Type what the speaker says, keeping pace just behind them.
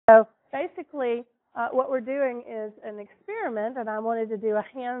So basically, what we're doing is an experiment, and I wanted to do a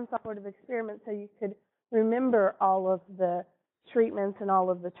hands-on sort of experiment so you could remember all of the treatments and all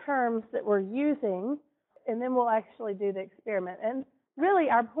of the terms that we're using, and then we'll actually do the experiment. And really,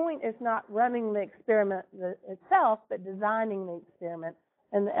 our point is not running the experiment itself, but designing the experiment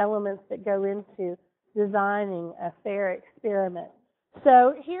and the elements that go into designing a fair experiment.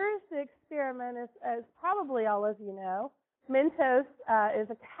 So here's the experiment, as probably all of you know. Mentos is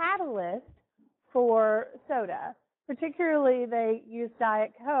a catalyst for soda. Particularly, they use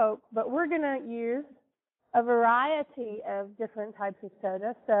Diet Coke, but we're going to use a variety of different types of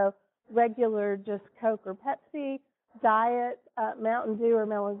soda. So regular just Coke or Pepsi, Diet, Mountain Dew or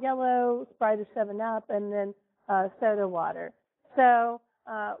Mellow Yellow, Sprite or 7-Up, and then soda water. So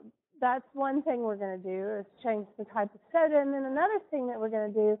that's one thing we're going to do is change the type of soda. And then another thing that we're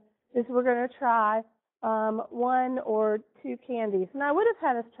going to do is we're going to try 1 or 2 candies. And I would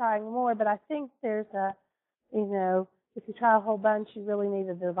have had us trying more, but I think there's a, if you try a whole bunch, you really need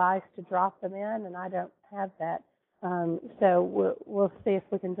a device to drop them in, and I don't have that. So we'll see if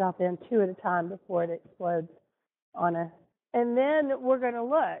we can drop in 2 at a time before it explodes on us. And then we're going to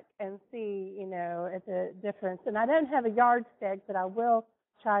look and see, at the difference. And I don't have a yardstick, but I will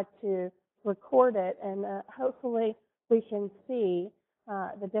try to record it, and hopefully we can see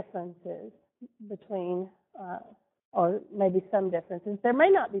the differences between, or maybe some differences. There may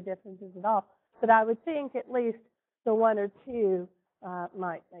not be differences at all, but I would think at least the 1 or 2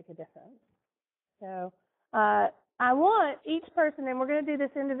 might make a difference. So I want each person, and we're going to do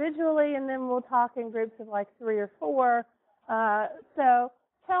this individually, and then we'll talk in groups of like 3 or 4. So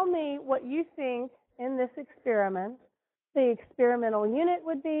tell me what you think in this experiment the experimental unit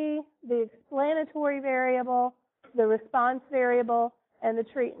would be, the explanatory variable, the response variable, and the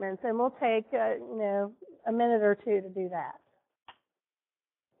treatments. And we'll take, a minute or 2 to do that.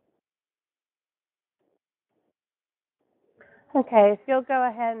 Okay, if you'll go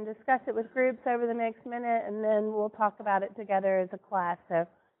ahead and discuss it with groups over the next minute, and then we'll talk about it together as a class. So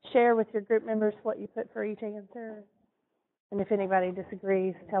share with your group members what you put for each answer. And if anybody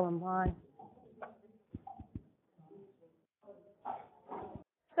disagrees, tell them why.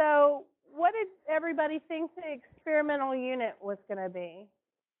 So what did everybody think the experimental unit was going to be?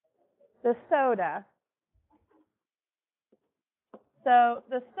 The soda. So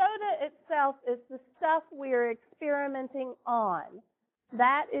the soda itself is the stuff we're experimenting on.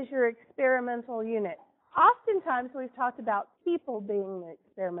 That is your experimental unit. Oftentimes we've talked about people being the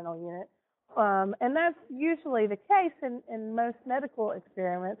experimental unit, and that's usually the case in most medical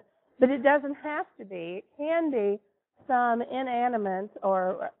experiments, but it doesn't have to be. It can be some inanimate,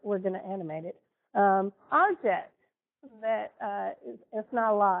 or we're going to animate it, object that is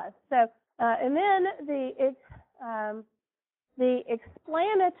not alive. So, and then the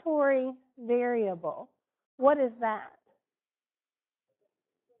explanatory variable, what is that?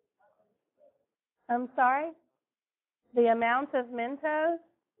 I'm sorry? The amount of Mentos?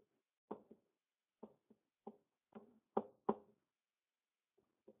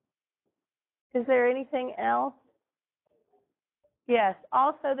 Is there anything else? Yes,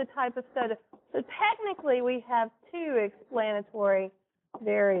 also the type of soda. So technically we have 2 explanatory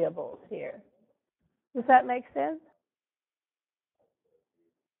variables here. Does that make sense?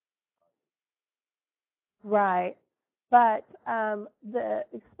 Right. But the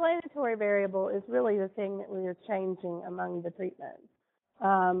explanatory variable is really the thing that we are changing among the treatments.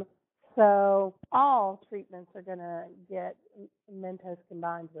 So all treatments are going to get Mentos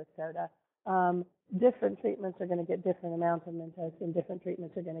combined with soda. Different treatments are going to get different amounts of Mentos, and different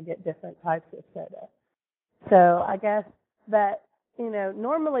treatments are going to get different types of soda. So I guess that,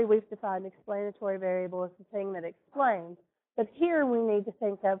 normally we've defined explanatory variable as the thing that explains, but here we need to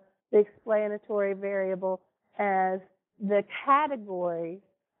think of the explanatory variable as the categories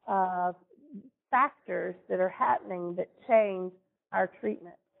of factors that are happening that change our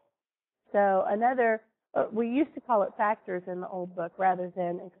treatment. So we used to call it factors in the old book rather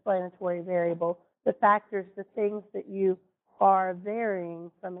than explanatory variable. The factors, the things that you are varying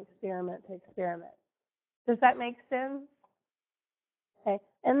from experiment to experiment. Does that make sense? Okay.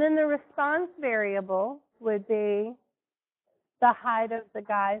 And then the response variable would be the height of the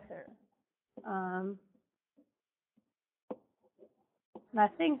geyser. And I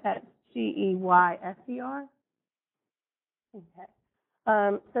think that's G-E-Y-S-E-R. Okay.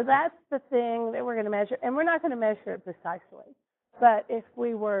 So that's the thing that we're going to measure. And we're not going to measure it precisely. But if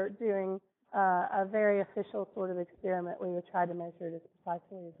we were doing a very official sort of experiment, we would try to measure it as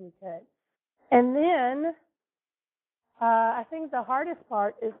precisely as we could. And then I think the hardest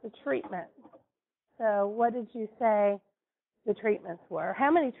part is the treatment. So what did you say the treatments were.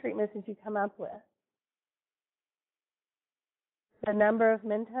 How many treatments did you come up with? The number of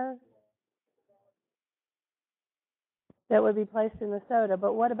Mentos that would be placed in the soda,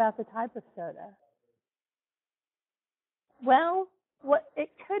 but what about the type of soda? Well, it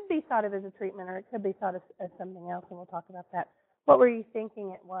could be thought of as a treatment, or it could be thought of as something else, and we'll talk about that. What were you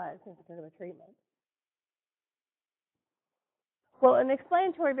thinking it was instead of a treatment? Well, an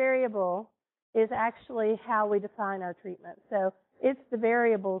explanatory variable is actually how we define our treatment. So it's the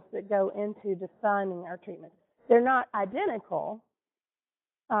variables that go into defining our treatment. They're not identical.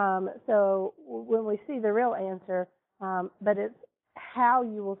 So when we see the real answer, but it's how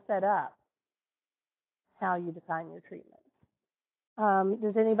you will set up how you define your treatment.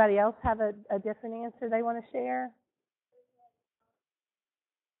 Does anybody else have a different answer they want to share?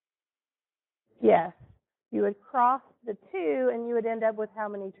 Yes. You would cross the two and you would end up with how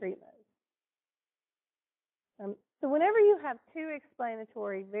many treatments? So whenever you have two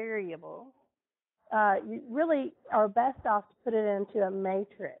explanatory variables, you really are best off to put it into a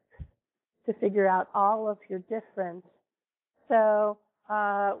matrix to figure out all of your different. So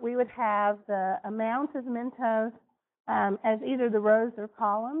we would have the amount of Mentos as either the rows or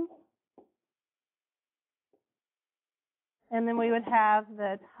columns. And then we would have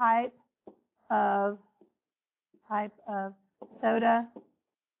the type of soda.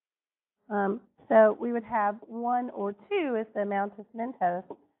 So we would have 1 or 2 as the amount of Mentos.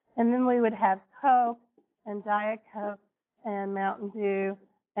 And then we would have Coke and Diet Coke and Mountain Dew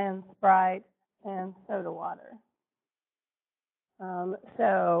and Sprite and soda water.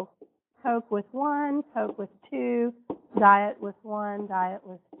 So Coke with 1, Coke with 2, Diet with 1, Diet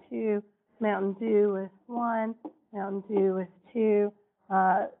with 2, Mountain Dew with 1, Mountain Dew with 2,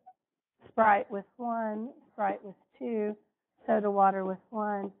 Sprite with 1, Sprite with 2, soda water with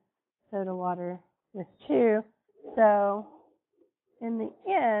 1, soda water with 2. So in the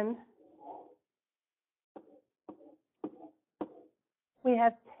end, we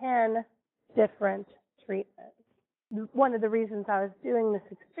have 10 different treatments. One of the reasons I was doing this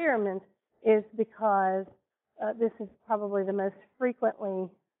experiment is because this is probably one of the most frequently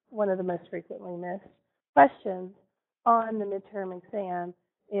missed questions on the midterm exam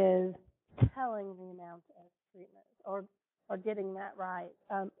is telling the amount of treatments or getting that right.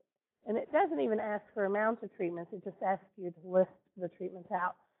 And it doesn't even ask for amount of treatments, it just asks you to list the treatments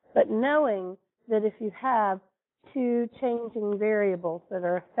out. But knowing that if you have two changing variables that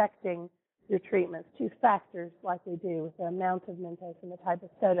are affecting your treatments, two factors like we do with the amount of Mentos and the type of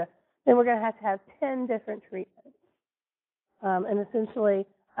soda, then we're going to have 10 different treatments. And essentially,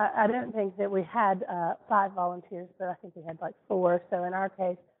 I don't think that we had 5 volunteers, but I think we had like 4. So in our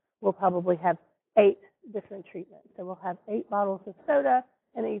case, we'll probably have 8 different treatments. So we'll have 8 bottles of soda,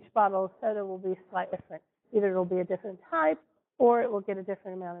 and each bottle of soda will be slightly different. Either it'll be a different type, or it will get a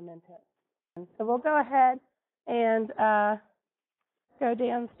different amount of Mentos. And so we'll go ahead and go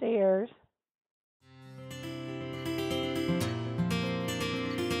downstairs.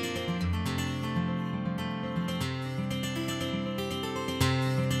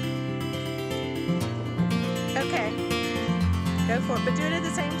 Okay, go for it, but do it at the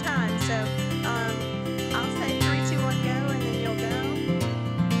same time. So